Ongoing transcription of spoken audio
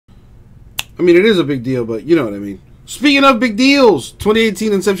I mean, it is a big deal, but you know what I mean. Speaking of big deals,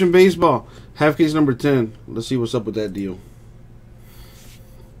 2018 Inception Baseball, half case number 10. Let's see what's up with that deal.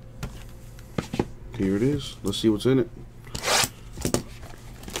 Here it is. Let's see what's in it.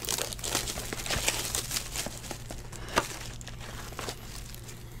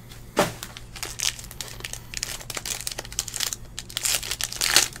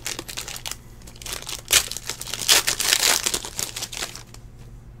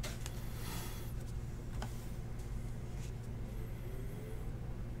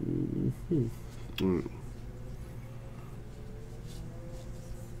 Alright.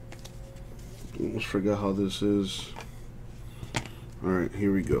 Almost forgot how this is. Alright,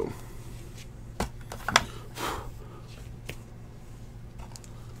 here we go.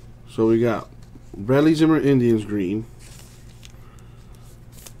 So we got Bradley Zimmer Indians green.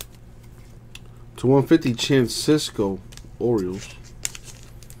 To 150 Chance Cisco Orioles.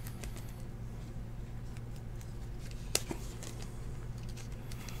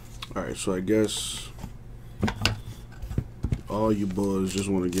 Alright, so I guess all you boys just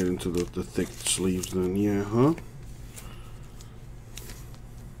want to get into the thick sleeves then, yeah, huh?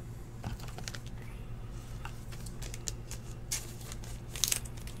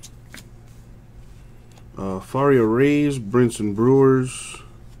 Faria Rays, Brinson Brewers,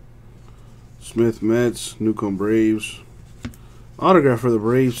 Smith Mets, Newcomb Braves. Autograph for the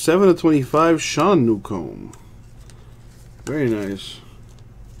Braves, 7/25, Sean Newcomb. Very nice.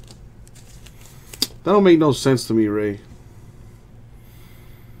 That don't make no sense to me, Ray.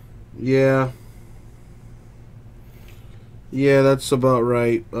 Yeah. Yeah, that's about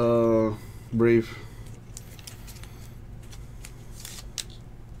right. Brave.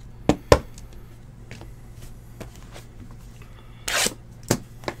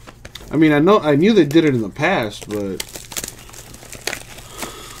 I mean, I knew they did it in the past, but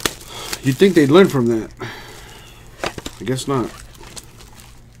you'd think they'd learn from that. I guess not.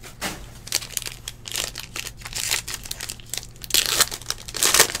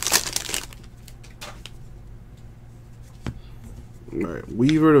 Alright,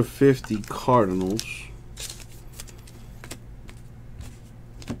 Weaver to 50 Cardinals.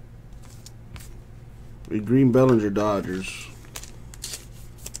 A Green Bellinger Dodgers.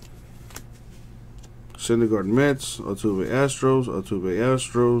 Syndergaard Mets, Altuve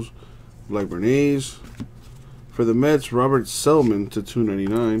Astros, Blackburn A's. For the Mets, Robert Selman to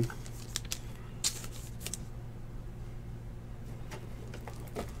 299.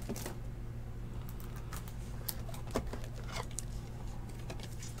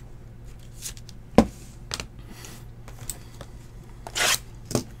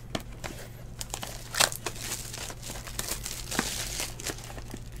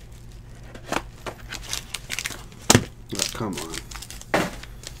 Come on.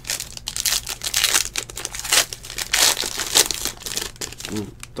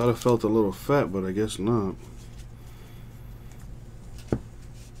 Thought it felt a little fat, but I guess not.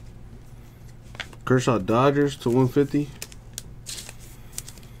 Kershaw Dodgers to 150.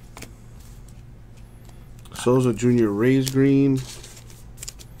 Souza Jr. Rays green.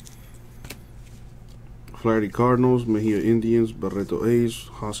 Flaherty Cardinals, Mejia Indians, Barreto A's,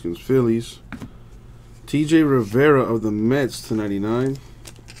 Hoskins Phillies. TJ Rivera of the Mets to 99.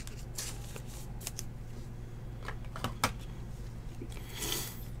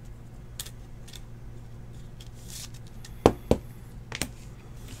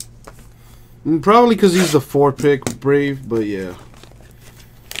 Probably because he's the 4th pick, Brave, but yeah.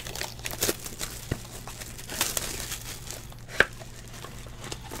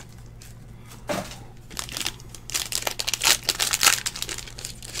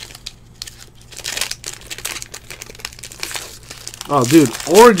 Oh, dude,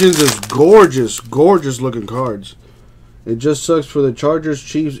 Origins is gorgeous, gorgeous looking cards. It just sucks for the Chargers,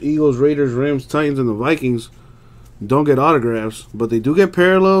 Chiefs, Eagles, Raiders, Rams, Titans, and the Vikings. Don't get autographs, but they do get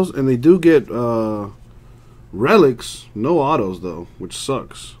parallels, and they do get relics. No autos, though, which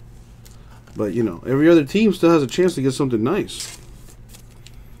sucks. But, you know, every other team still has a chance to get something nice.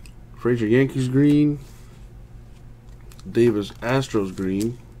 Frazier Yankees green. Davis Astros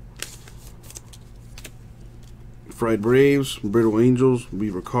green. Fried Braves, Brittle Angels,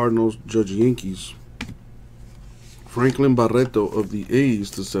 Beaver Cardinals, Judge Yankees. Franklin Barreto of the A's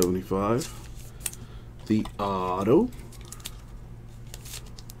to 75. The auto.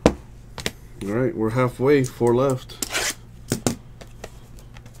 Alright, we're halfway, 4 left.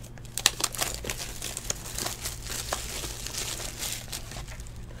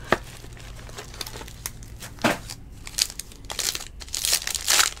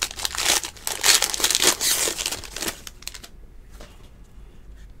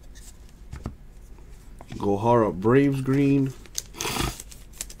 Gohara Braves green.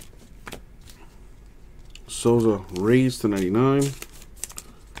 Souza Rays to 99.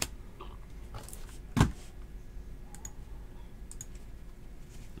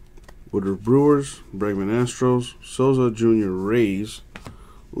 Woodruff Brewers, Bregman Astros, Souza Jr. Rays.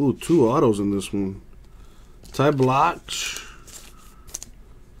 Ooh, 2 autos in this one. Ty Blotch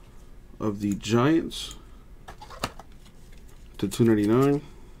of the Giants to 299.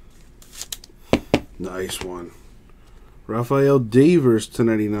 Nice one. Rafael Devers to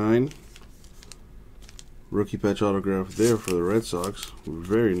 99. Rookie patch autograph there for the Red Sox.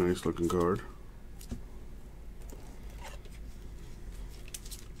 Very nice looking card.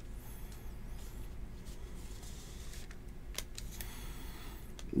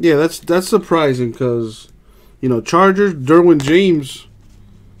 Yeah, that's surprising because, you know, Chargers, Derwin James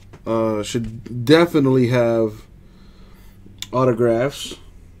should definitely have autographs.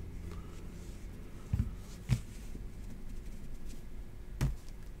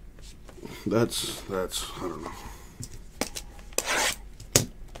 That's I don't know.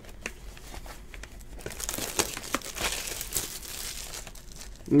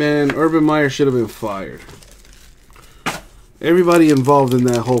 Man, Urban Meyer should have been fired. Everybody involved in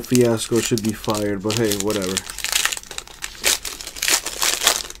that whole fiasco should be fired, but hey, whatever.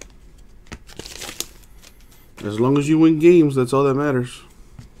 As long as you win games, that's all that matters.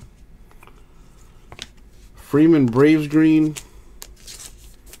 Freeman Braves green.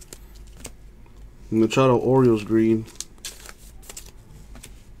 Machado Orioles green.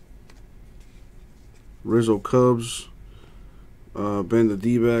 Rizzo Cubs. Banda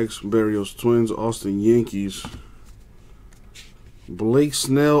D-backs. Barrios Twins. Austin Yankees. Blake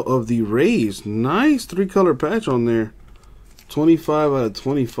Snell of the Rays. Nice 3-color patch on there. 25 out of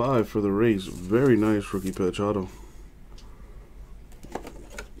 25 for the Rays. Very nice rookie patch auto.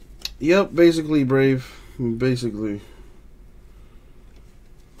 Yep, basically, Brave. Basically.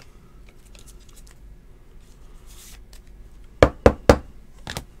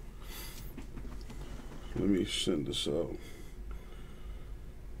 Let me send this out.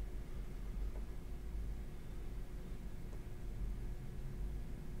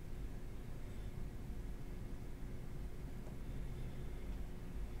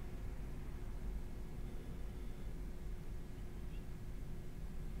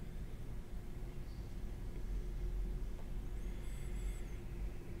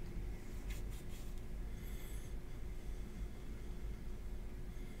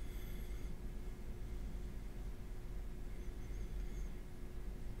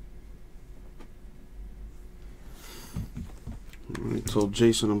 I told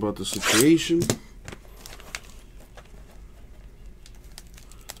Jason about the situation.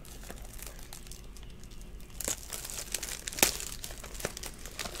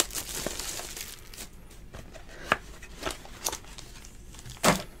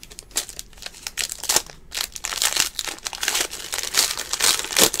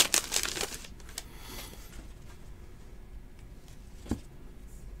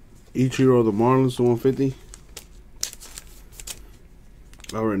 Ichiro of the Marlins to 150.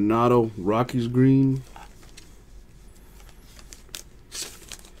 Arenado Rockies green.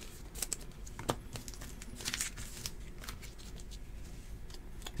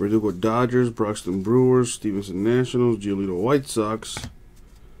 Verdugo Dodgers, Broxton Brewers, Stevenson Nationals, Giolito White Sox.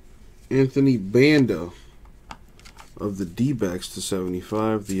 Anthony Banda of the D-backs to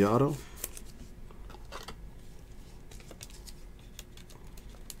 75, the auto.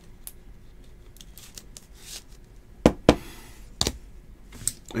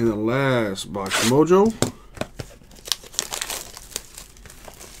 And the last box mojo.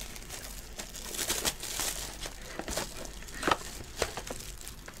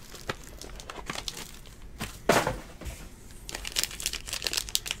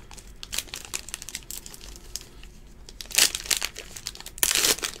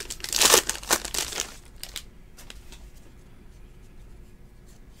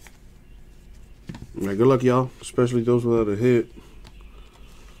 All right, good luck, y'all, especially those without a hit.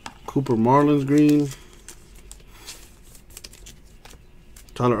 Cooper Marlins green.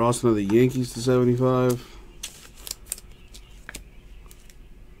 Tyler Austin of the Yankees to 75.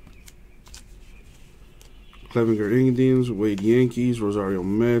 Clevenger Indians, Wade Yankees, Rosario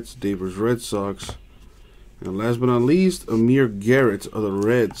Mets, Devers Red Sox. And last but not least, Amir Garrett of the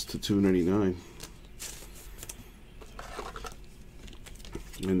Reds to 299.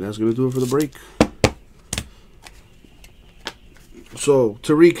 And that's going to do it for the break. So,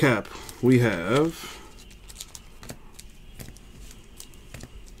 to recap, we have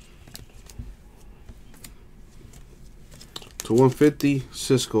to 150,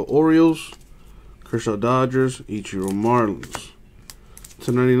 Cisco Orioles, Kershaw Dodgers, Ichiro Marlins.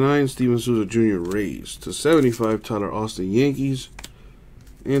 To 99, Steven Souza Jr. Rays. To 75, Tyler Austin Yankees.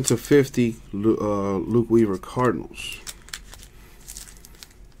 And to 50, Luke Weaver Cardinals.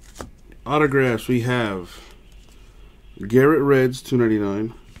 Autographs, we have Garrett Reds,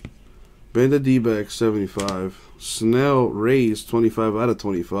 299. Benda D-backs, 75. Snell Rays, 25 out of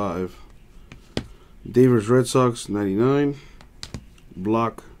 25. Davis Red Sox, 99.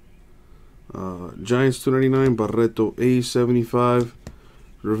 Block Giants, 299. Barreto A, 75.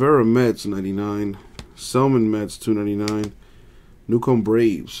 Rivera Mets, 99. Selman Mets, 299. Newcomb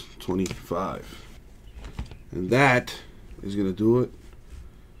Braves, 25. And that is going to do it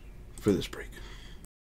for this break.